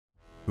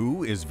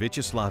Who is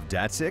Viacheslav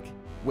Datsik?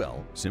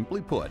 Well,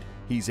 simply put,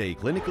 he's a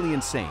clinically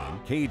insane,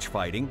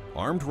 cage-fighting,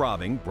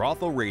 armed-robbing,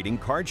 brothel-raiding,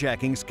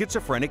 carjacking,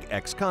 schizophrenic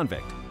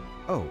ex-convict.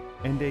 Oh,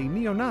 and a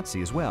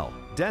neo-Nazi as well.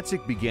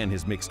 Datsik began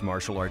his mixed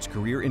martial arts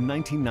career in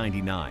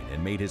 1999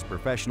 and made his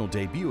professional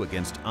debut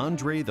against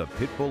Andrei the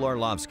Pitbull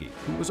Arlovski,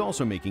 who was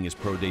also making his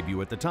pro debut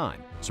at the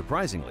time.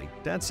 Surprisingly,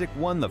 Datsik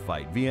won the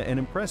fight via an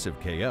impressive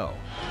KO.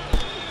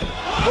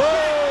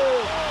 Whoa!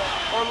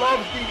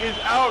 Arlovski is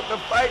out. The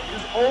fight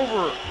is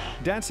over.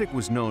 Datsik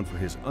was known for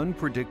his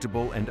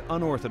unpredictable and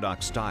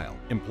unorthodox style,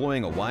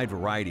 employing a wide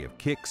variety of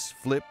kicks,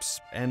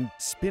 flips, and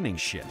spinning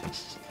shit.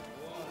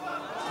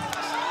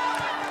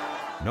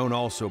 Known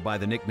also by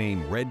the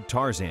nickname Red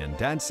Tarzan,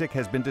 Datsik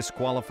has been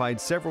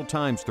disqualified several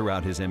times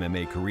throughout his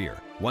MMA career,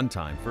 one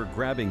time for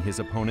grabbing his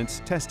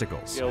opponent's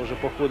testicles. Я уже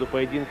по ходу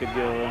поединка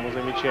делал ему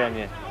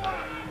замечание.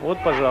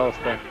 Вот,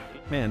 пожалуйста.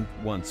 And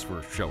once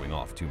for showing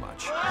off too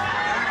much.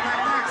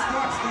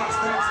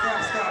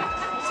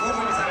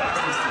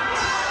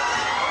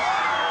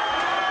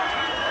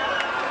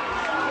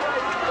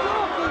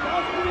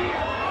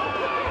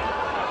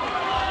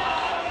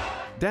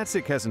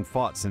 Datsik hasn't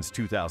fought since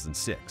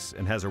 2006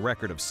 and has a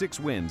record of 6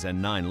 wins and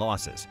 9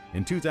 losses.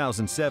 In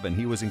 2007,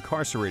 he was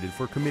incarcerated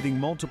for committing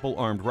multiple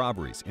armed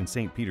robberies in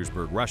St.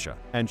 Petersburg, Russia,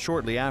 and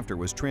shortly after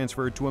was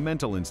transferred to a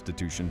mental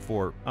institution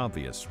for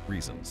obvious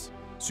reasons.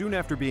 Soon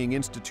after being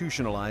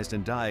institutionalized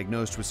and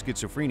diagnosed with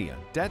schizophrenia,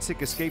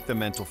 Datsik escaped the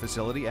mental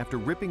facility after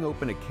ripping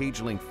open a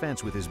cage-link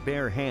fence with his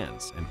bare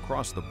hands and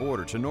crossed the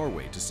border to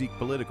Norway to seek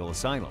political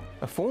asylum.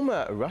 A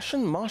former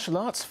Russian martial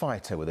arts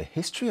fighter with a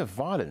history of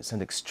violence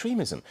and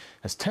extremism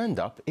has turned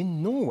up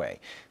in Norway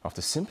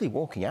after simply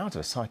walking out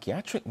of a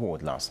psychiatric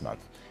ward last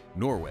month.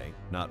 Norway,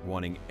 not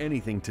wanting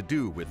anything to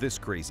do with this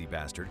crazy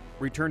bastard,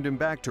 returned him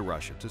back to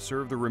Russia to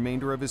serve the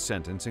remainder of his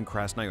sentence in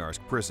Krasnoyarsk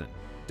prison.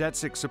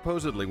 Datsik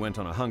supposedly went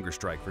on a hunger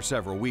strike for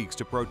several weeks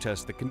to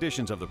protest the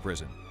conditions of the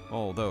prison,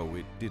 although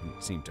it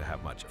didn't seem to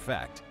have much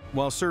effect.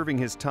 While serving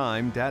his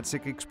time,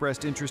 Datsik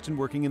expressed interest in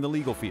working in the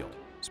legal field,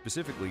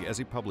 specifically as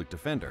a public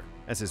defender.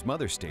 As his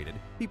mother stated,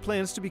 he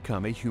plans to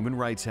become a human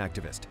rights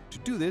activist. To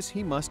do this,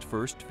 he must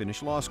first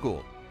finish law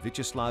school.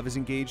 Viacheslav is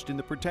engaged in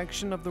the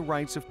protection of the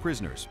rights of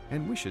prisoners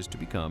and wishes to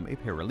become a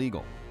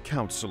paralegal.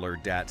 Counselor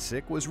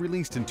Datsik was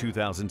released in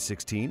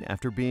 2016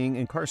 after being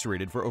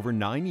incarcerated for over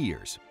 9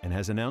 years and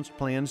has announced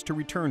plans to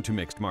return to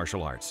mixed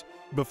martial arts.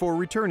 Before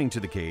returning to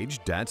the cage,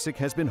 Datsik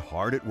has been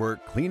hard at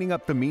work cleaning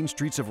up the mean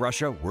streets of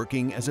Russia,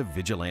 working as a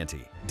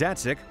vigilante.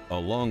 Datsik,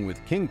 along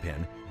with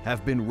Kingpin,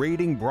 have been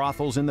raiding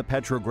brothels in the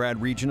Petrograd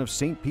region of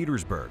St.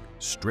 Petersburg,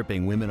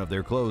 stripping women of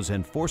their clothes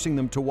and forcing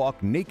them to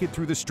walk naked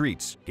through the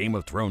streets, Game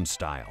of Thrones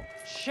style.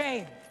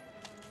 Shame!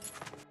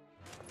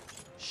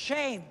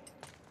 Shame!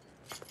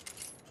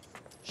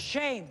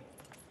 Shame!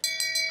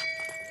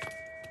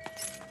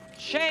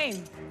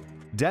 Shame!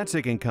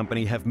 Datsik and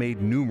company have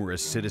made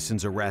numerous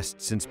citizens'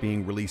 arrests since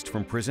being released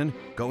from prison,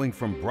 going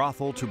from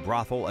brothel to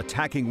brothel,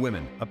 attacking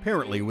women,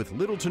 apparently with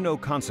little to no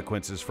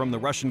consequences from the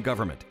Russian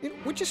government,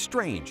 which is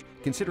strange,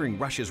 considering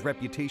Russia's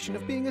reputation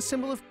of being a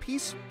symbol of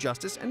peace,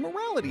 justice, and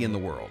morality in the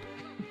world.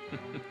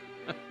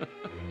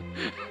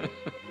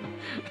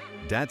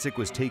 Datsik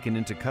was taken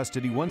into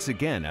custody once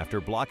again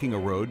after blocking a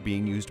road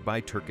being used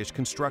by Turkish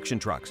construction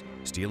trucks,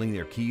 stealing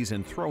their keys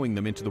and throwing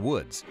them into the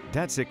woods.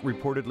 Datsik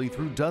reportedly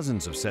threw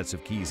dozens of sets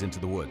of keys into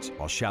the woods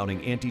while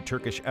shouting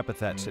anti-Turkish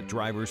epithets at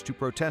drivers to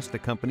protest the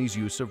company's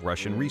use of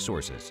Russian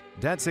resources.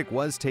 Datsik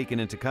was taken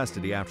into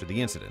custody after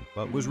the incident,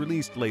 but was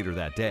released later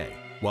that day.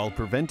 While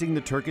preventing the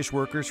Turkish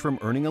workers from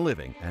earning a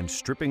living and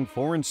stripping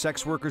foreign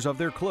sex workers of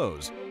their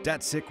clothes,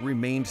 Datsik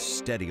remained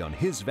steady on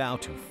his vow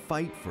to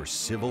fight for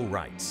civil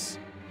rights.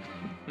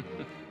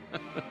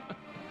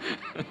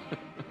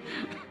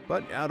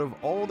 But out of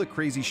all the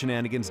crazy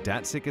shenanigans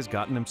Datsik has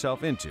gotten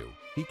himself into,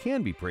 he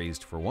can be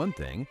praised for one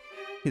thing: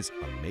 his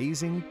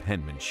amazing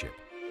penmanship.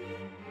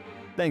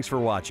 Thanks for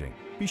watching.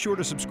 Be sure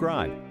to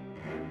subscribe.